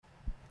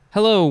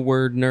Hello,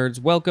 word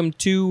nerds. Welcome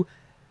to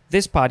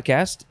this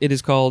podcast. It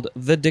is called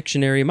The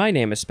Dictionary. My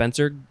name is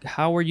Spencer.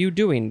 How are you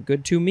doing?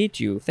 Good to meet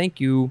you. Thank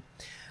you.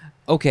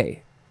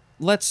 Okay,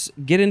 let's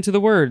get into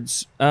the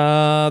words.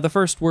 The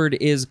first word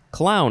is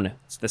clown.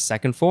 It's the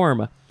second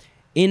form.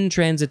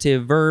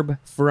 Intransitive verb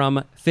from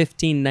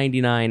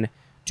 1599.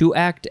 To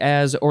act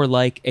as or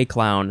like a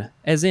clown.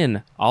 As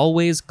in,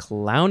 always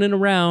clowning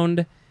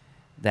around.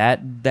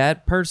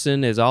 That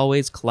person is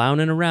always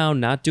clowning around,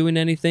 not doing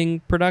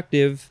anything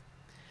productive.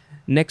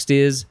 Next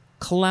is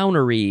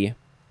clownery,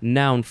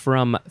 noun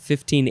from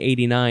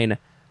 1589,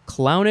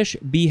 clownish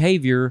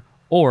behavior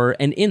or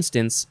an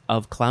instance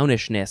of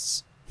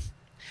clownishness.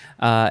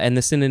 And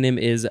the synonym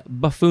is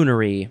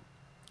buffoonery.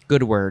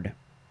 Good word.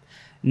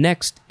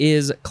 Next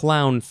is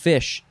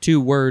clownfish, 2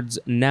 words,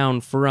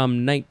 noun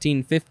from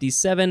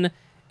 1957,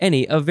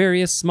 any of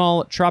various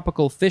small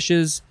tropical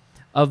fishes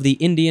of the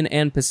Indian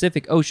and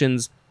Pacific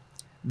Oceans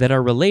that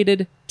are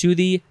related to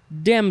the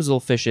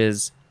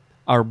damselfishes,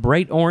 are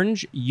bright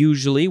orange,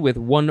 usually with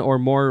one or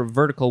more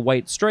vertical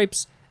white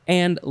stripes,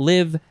 and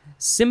live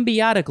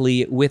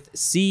symbiotically with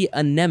sea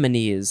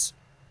anemones.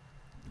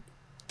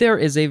 There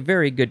is a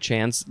very good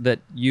chance that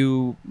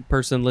you,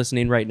 person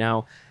listening right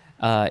now,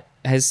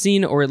 has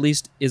seen or at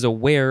least is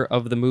aware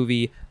of the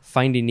movie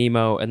Finding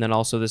Nemo and then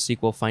also the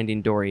sequel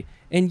Finding Dory.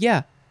 And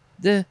yeah,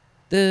 they're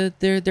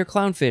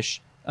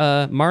clownfish.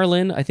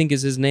 Marlin, I think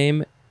is his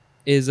name,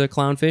 is a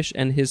clownfish,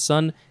 and his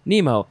son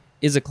Nemo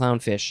is a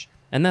clownfish.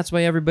 And that's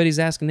why everybody's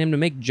asking him to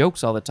make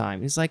jokes all the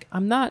time. He's like,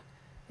 I'm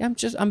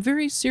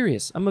very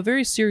serious. I'm a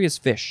very serious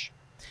fish.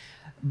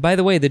 By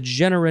the way, the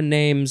genera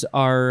names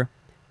are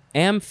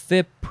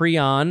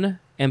Amphiprion,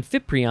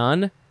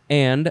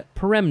 and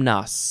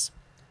Premnas.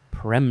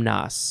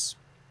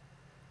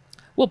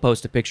 We'll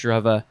post a picture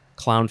of a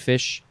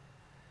clownfish.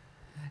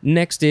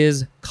 Next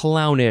is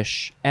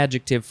clownish,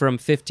 adjective from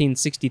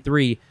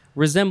 1563,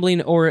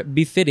 resembling or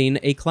befitting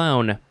a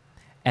clown.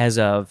 As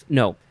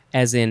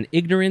in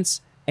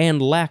ignorance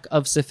and lack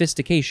of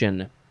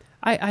sophistication.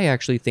 I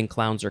actually think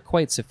clowns are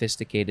quite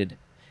sophisticated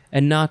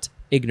and not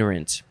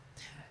ignorant.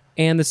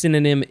 And the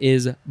synonym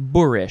is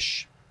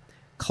boorish.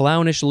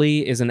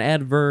 Clownishly is an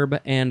adverb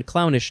and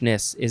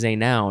clownishness is a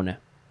noun.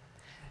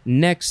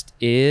 Next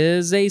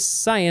is a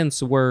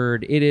science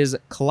word. It is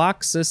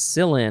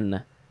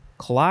cloxacillin.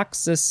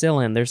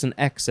 Cloxacillin. There's an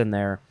X in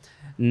there.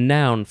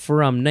 Noun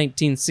from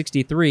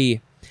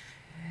 1963.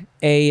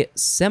 A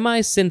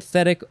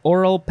semi-synthetic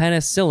oral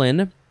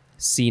penicillin,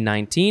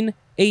 C19,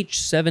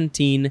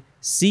 H17,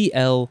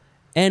 Cl,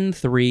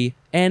 N3,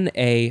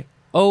 Na,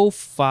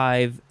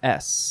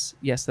 O5S.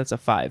 Yes, that's a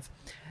 5.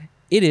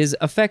 It is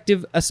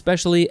effective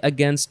especially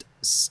against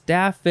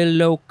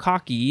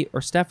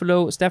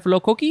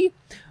staphylococci,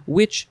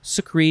 which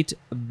secrete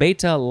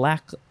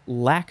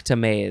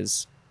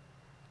beta-lactamase.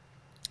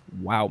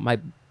 Wow, my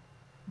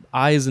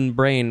eyes and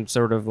brain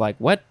sort of like,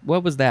 what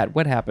was that?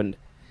 What happened?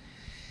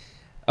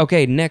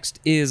 Okay, next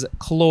is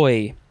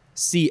cloy,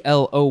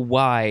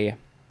 C-L-O-Y,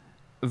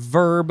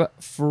 verb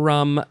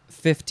from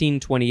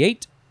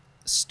 1528,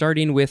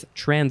 starting with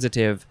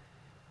transitive.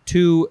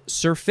 To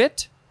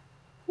surfeit.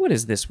 What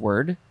is this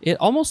word? It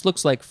almost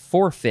looks like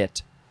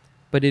forfeit,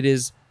 but it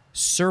is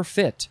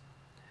surfeit,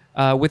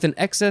 with an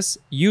excess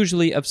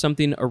usually of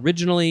something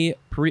originally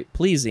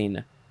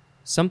pleasing.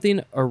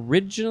 Something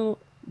original.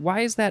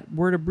 Why is that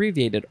word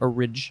abbreviated?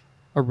 Orig.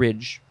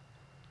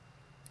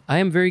 I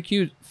am very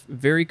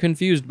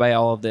confused by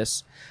all of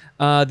this.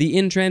 The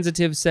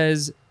intransitive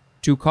says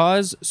to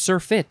cause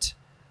surfeit.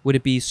 Would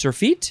it be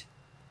surfeit?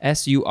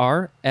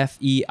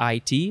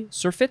 S-U-R-F-E-I-T.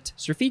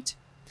 Surfeit?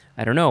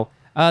 I don't know.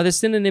 The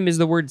synonym is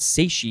the word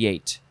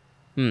satiate.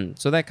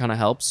 So that kind of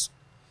helps.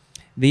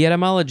 The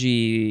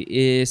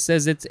etymology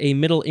says it's a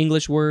Middle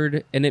English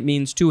word and it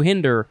means to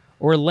hinder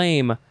or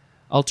lame.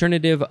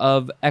 Alternative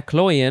of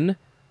ekloien,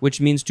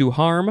 which means to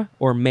harm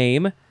or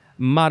maim.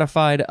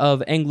 Modified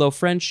of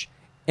Anglo-French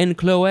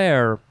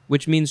encloer,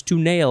 which means to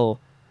nail.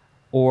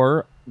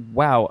 Or,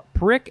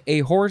 prick a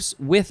horse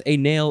with a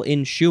nail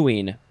in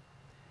shoeing.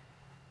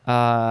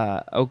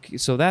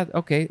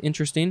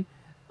 Interesting.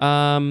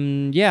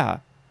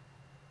 That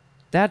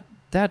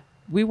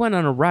we went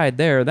on a ride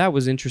there. That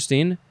was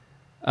interesting.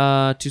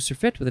 To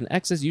surfeit with an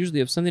excess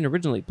usually of something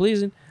originally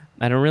pleasing.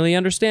 I don't really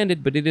understand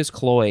it, but it is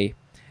cloy.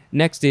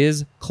 Next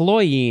is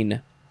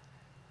cloying.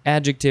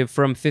 Adjective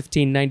from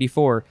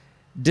 1594.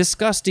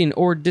 Disgusting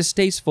or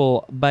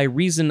distasteful by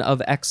reason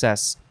of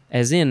excess,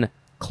 as in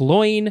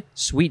cloying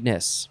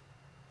sweetness.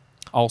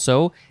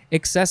 Also,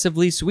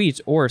 excessively sweet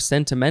or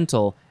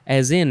sentimental,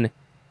 as in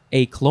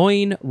a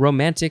cloying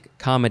romantic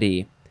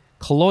comedy.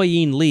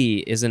 Cloyingly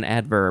is an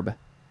adverb.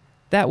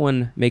 That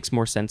one makes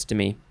more sense to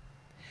me.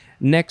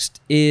 Next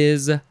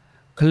is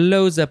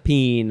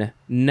clozapine,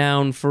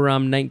 noun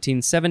from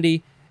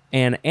 1970,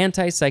 an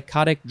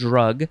antipsychotic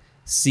drug,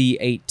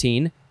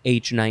 C18,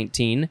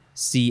 H19,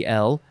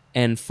 Cl,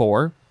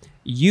 N4,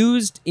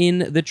 used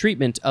in the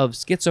treatment of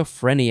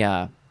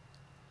schizophrenia.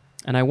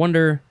 And I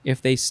wonder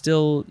if they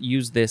still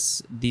use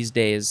this these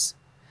days.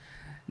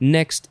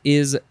 Next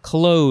is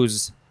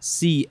close,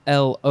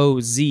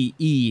 cloze,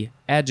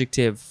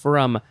 adjective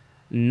from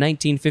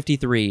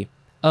 1953,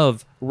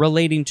 of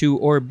relating to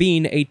or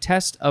being a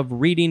test of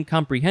reading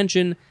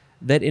comprehension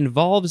that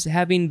involves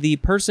having the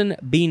person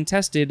being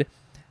tested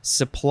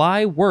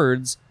supply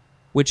words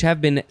which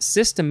have been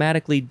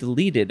systematically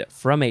deleted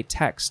from a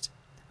text.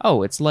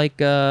 Oh, it's like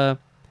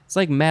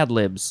Mad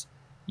Libs.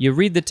 You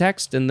read the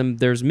text and then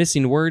there's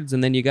missing words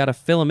and then you got to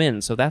fill them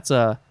in. So that's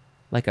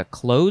like a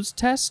closed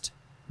test?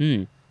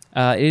 It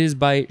is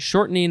by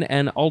shortening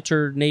and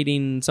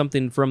alternating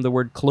something from the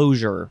word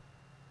closure.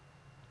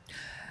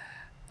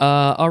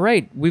 All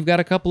right, we've got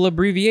a couple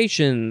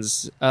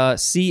abbreviations.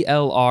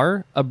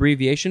 CLR,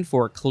 abbreviation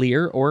for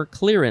clear or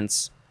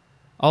clearance.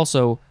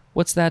 Also,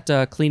 what's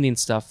that cleaning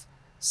stuff?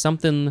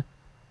 Something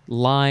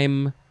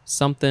lime,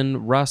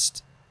 something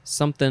rust,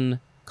 something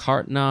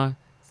am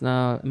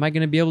I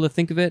going to be able to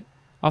think of it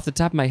off the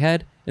top of my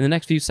head in the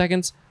next few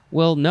seconds?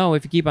 Well, no,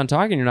 if you keep on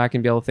talking, you're not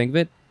going to be able to think of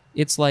it.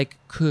 It's like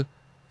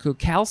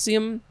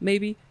calcium,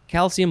 maybe?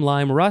 Calcium,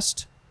 lime,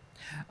 rust.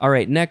 All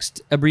right,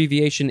 next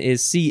abbreviation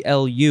is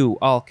CLU,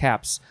 all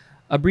caps.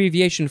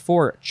 Abbreviation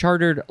for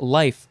Chartered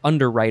Life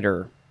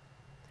Underwriter.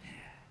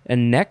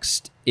 And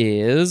next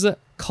is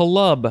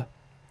club.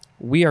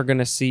 We are going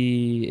to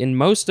see in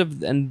most of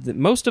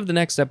the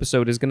next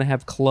episode is going to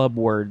have club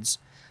words.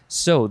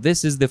 So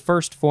this is the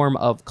first form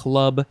of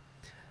club.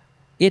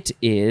 It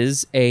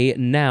is a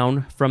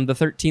noun from the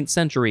 13th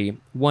century.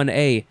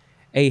 1A,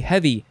 a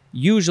heavy,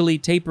 usually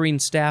tapering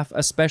staff,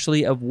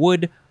 especially of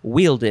wood,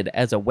 wielded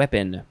as a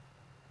weapon.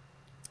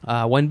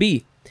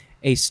 1B,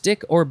 a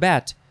stick or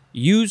bat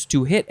used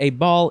to hit a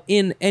ball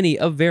in any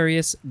of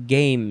various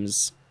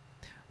games.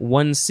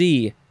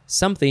 1C,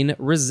 something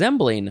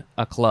resembling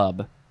a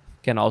club.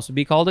 Can also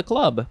be called a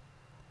club.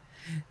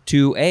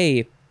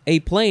 2A, a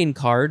playing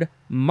card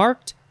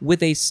marked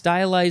with a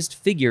stylized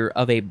figure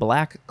of a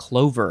black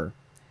clover.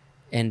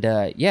 And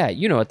yeah,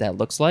 you know what that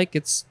looks like.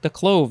 It's the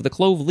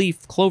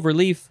clover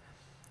leaf,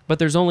 but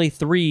there's only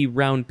 3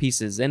 round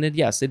pieces, and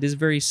yes, it is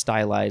very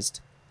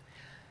stylized.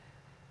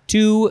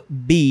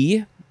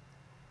 2B,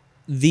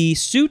 the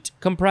suit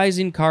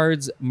comprising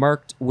cards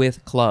marked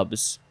with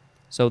clubs.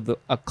 So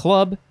a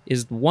club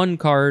is one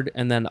card,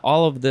 and then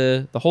all of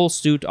the whole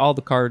suit, all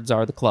the cards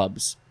are the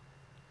clubs.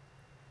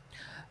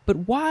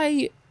 But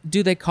why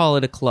do they call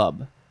it a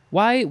club?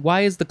 Why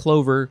is the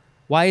clover?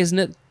 Why isn't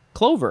it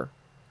clover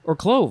or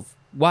clove?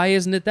 Why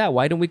isn't it that?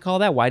 Why don't we call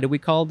that? Why do we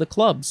call the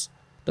clubs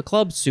the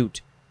club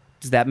suit?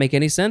 Does that make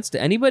any sense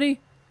to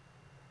anybody?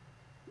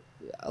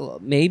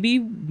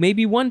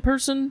 Maybe one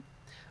person.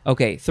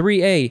 Okay,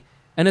 3A,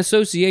 an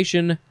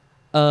association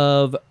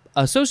of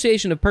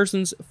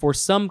persons for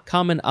some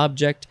common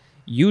object,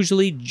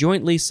 usually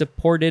jointly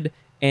supported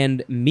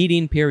and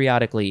meeting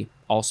periodically.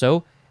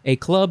 Also, a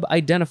club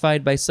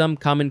identified by some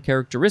common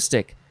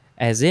characteristic,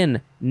 as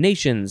in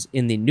nations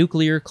in the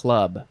nuclear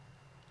club.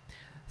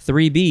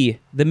 3B,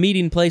 the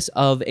meeting place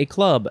of a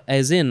club,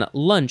 as in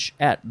lunch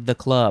at the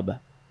club.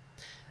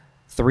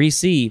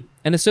 3C,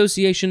 an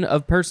association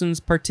of persons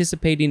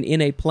participating in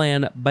a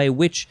plan by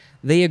which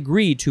they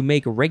agree to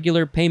make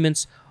regular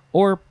payments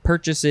or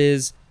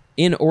purchases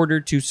in order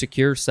to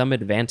secure some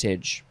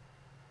advantage.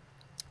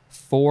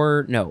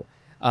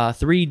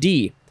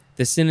 3D,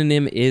 the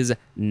synonym is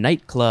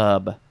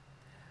nightclub.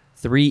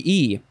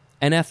 3E,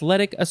 an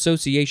athletic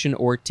association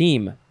or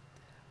team.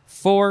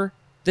 4,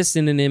 the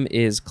synonym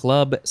is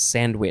club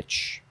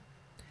sandwich.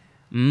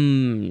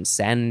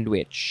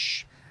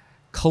 Sandwich.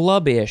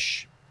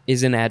 Clubbish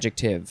is an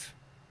adjective.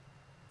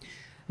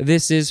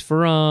 This is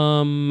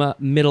from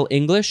Middle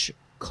English,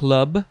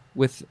 club,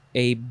 with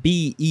a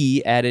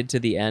BE added to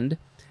the end.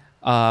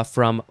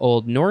 From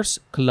Old Norse,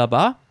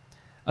 klubba,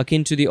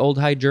 akin to the Old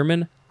High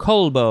German,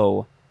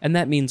 kolbo, and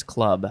that means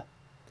club.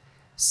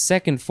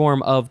 Second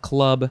form of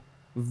club,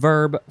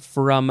 verb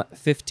from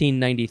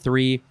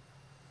 1593.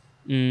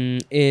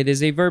 It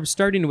is a verb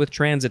starting with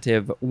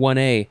transitive.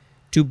 1A,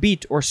 to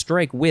beat or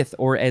strike with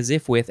or as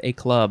if with a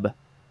club.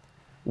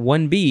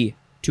 1B,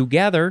 to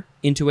gather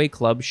into a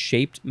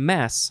club-shaped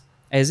mass,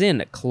 as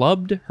in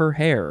clubbed her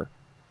hair.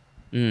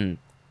 I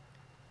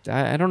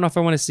don't know if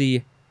I want to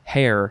see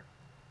hair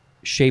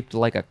shaped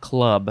like a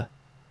club.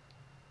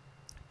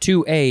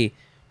 2A,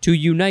 to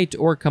unite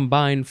or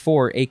combine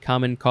for a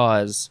common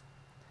cause.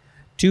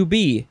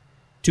 2B,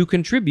 to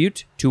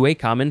contribute to a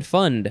common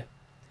fund.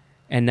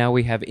 And now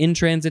we have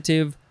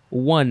intransitive.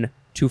 1,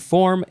 to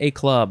form a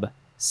club.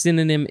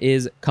 Synonym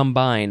is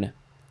combine.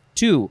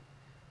 2,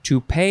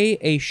 to pay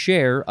a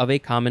share of a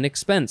common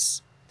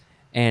expense.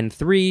 And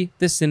 3,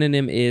 the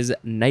synonym is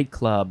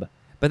nightclub.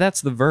 But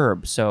that's the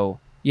verb, so,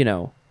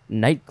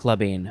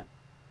 nightclubbing.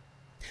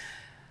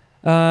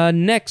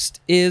 Next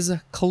is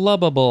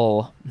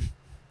clubbable.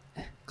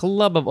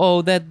 Clubbable.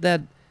 Oh,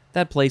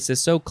 that place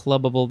is so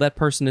clubbable. That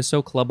person is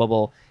so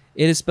clubbable.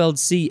 It is spelled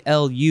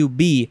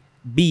CLUBBABLE,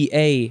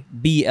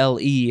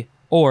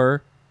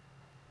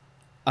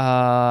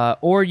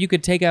 or you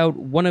could take out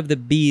one of the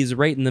B's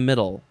right in the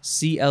middle.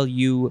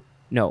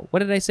 What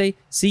did I say?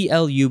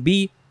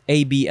 CLUBABLE.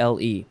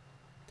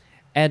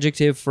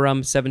 Adjective from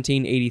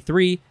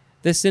 1783.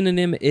 The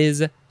synonym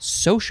is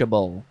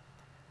sociable.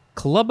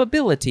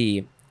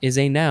 Clubbability is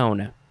a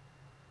noun.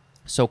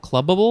 So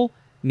clubbable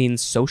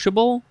means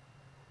sociable,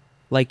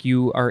 like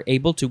you are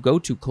able to go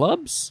to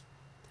clubs?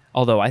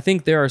 Although I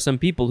think there are some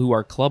people who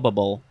are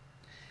clubbable.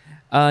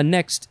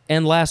 Next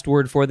and last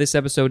word for this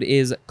episode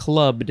is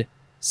clubbed.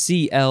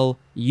 C-L-U-B-B-E-D.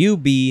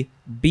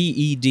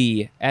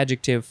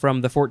 Adjective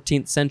from the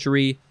 14th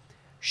century.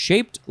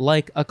 Shaped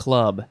like a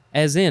club,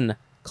 as in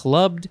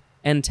clubbed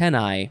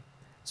antennae.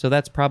 So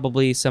that's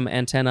probably some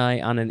antennae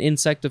on an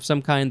insect of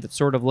some kind that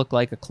sort of look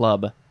like a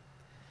club.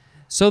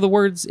 So the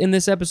words in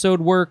this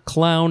episode were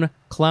clown,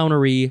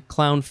 clownery,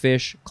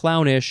 clownfish,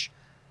 clownish,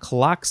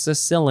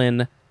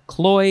 cloxacillin,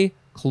 cloy,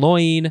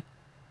 cloyne,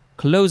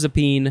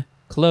 clozapine,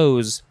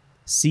 close,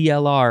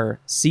 CLR,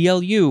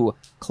 CLU,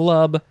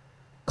 club,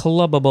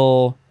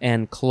 clubbable,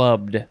 and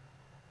clubbed.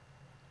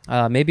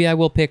 Maybe I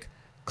will pick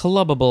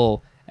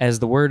clubbable as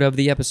the word of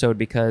the episode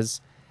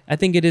because I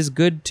think it is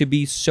good to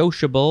be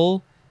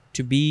sociable,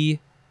 to be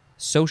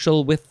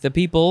social with the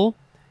people,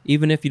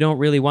 even if you don't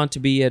really want to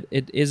be.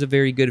 It is a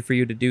very good for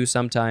you to do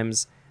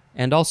sometimes.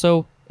 And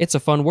also, it's a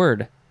fun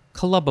word.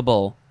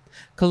 Clubbable.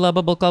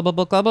 Clubbable,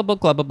 clubbable, clubbable,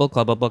 clubbable,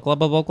 clubbable,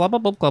 clubbable,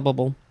 clubbable,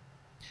 clubbable.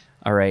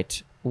 All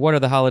right. What are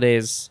the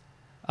holidays?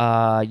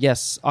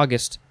 Yes,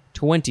 August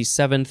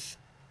 27th.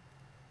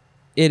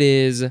 It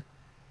is,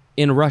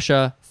 in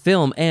Russia,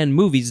 Film and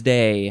Movies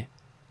Day.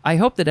 I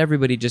hope that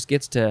everybody just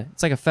gets to...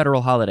 It's like a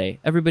federal holiday.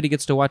 Everybody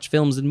gets to watch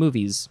films and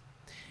movies.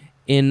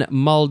 In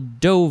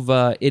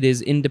Moldova, it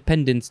is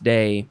Independence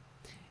Day.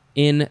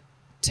 In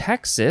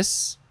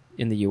Texas,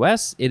 in the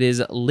U.S., it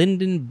is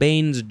Lyndon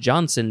Baines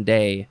Johnson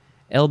Day.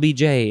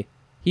 LBJ.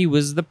 He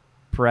was the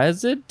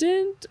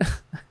president?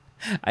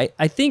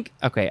 I think...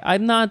 Okay,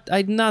 I'm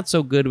not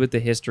so good with the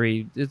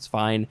history. It's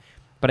fine.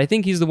 But I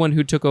think he's the one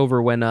who took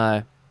over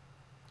when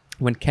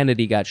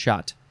Kennedy got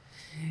shot.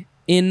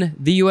 In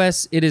the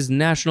U.S., it is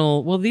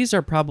National... Well, these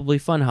are probably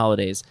fun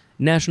holidays.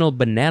 National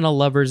Banana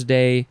Lovers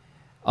Day.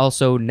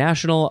 Also,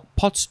 National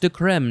Pots de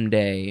Creme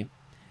Day.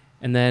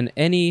 And then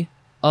any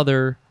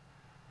other...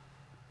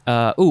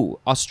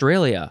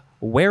 Australia.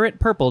 Wear It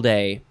Purple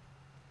Day.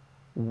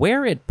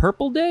 Wear It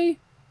Purple Day?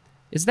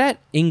 Is that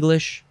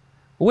English?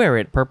 Wear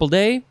It Purple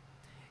Day.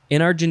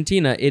 In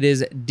Argentina, it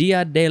is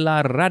Dia de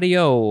la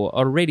Radio,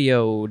 or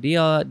Radio.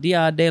 Dia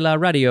de la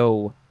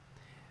Radio.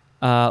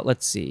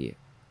 Let's see.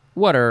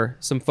 What are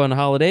some fun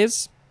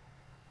holidays?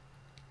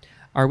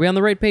 Are we on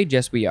the right page?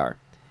 Yes, we are.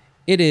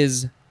 It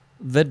is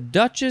the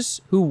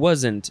Duchess Who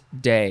Wasn't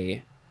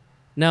Day.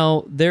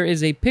 Now, there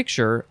is a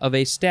picture of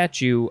a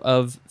statue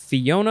of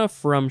Fiona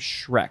from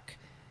Shrek.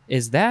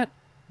 Is that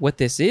what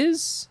this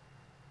is?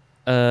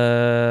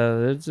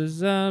 No,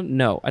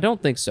 I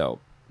don't think so.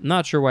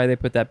 Not sure why they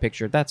put that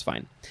picture. That's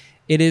fine.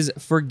 It is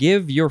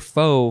Forgive Your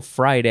Foe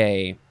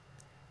Friday.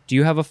 Do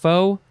you have a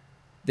foe?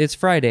 It's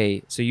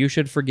Friday, so you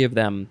should forgive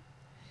them.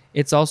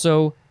 It's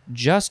also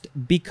Just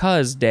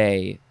Because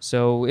Day.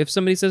 So if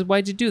somebody says,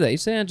 why'd you do that? You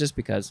say, just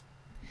because.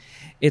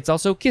 It's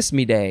also Kiss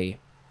Me Day.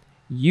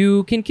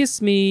 You can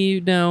kiss me.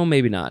 No,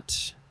 maybe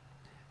not.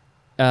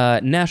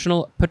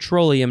 National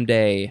Petroleum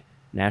Day.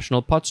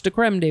 National Pots de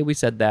Creme Day. We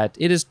said that.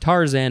 It is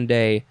Tarzan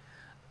Day.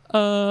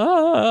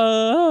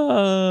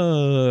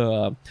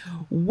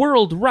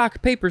 World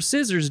Rock Paper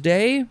Scissors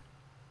Day.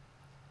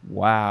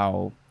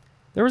 Wow.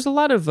 There was a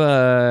lot of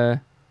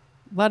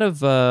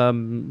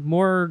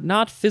more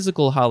not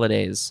physical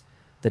holidays.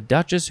 The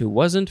Duchess Who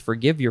Wasn't,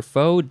 Forgive Your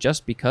Foe,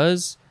 Just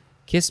Because.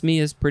 Kiss Me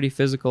is pretty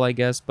physical, I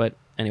guess, but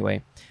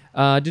anyway.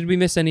 Did we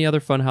miss any other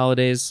fun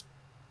holidays?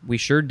 We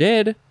sure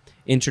did.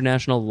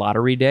 International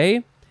Lottery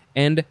Day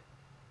and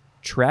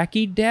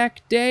Tracky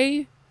Dack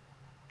Day.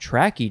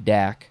 Tracky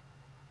Dack.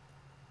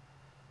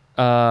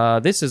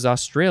 This is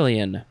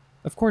Australian.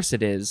 Of course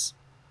it is.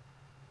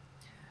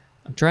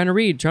 I'm trying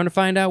to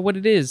find out what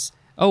it is.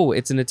 Oh,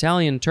 it's an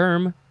Italian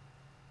term.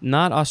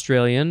 Not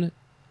Australian.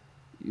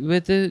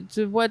 With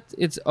what?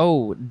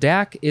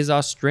 DAC is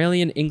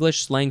Australian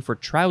English slang for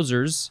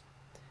trousers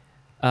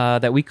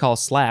that we call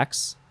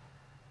slacks.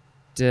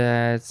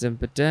 So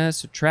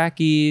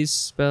trackies,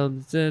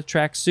 spelled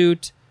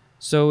tracksuit.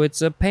 So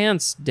it's a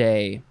pants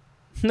day.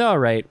 All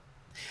right.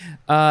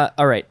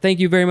 All right. Thank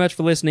you very much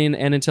for listening.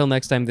 And until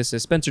next time, this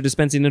is Spencer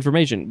dispensing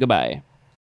information. Goodbye.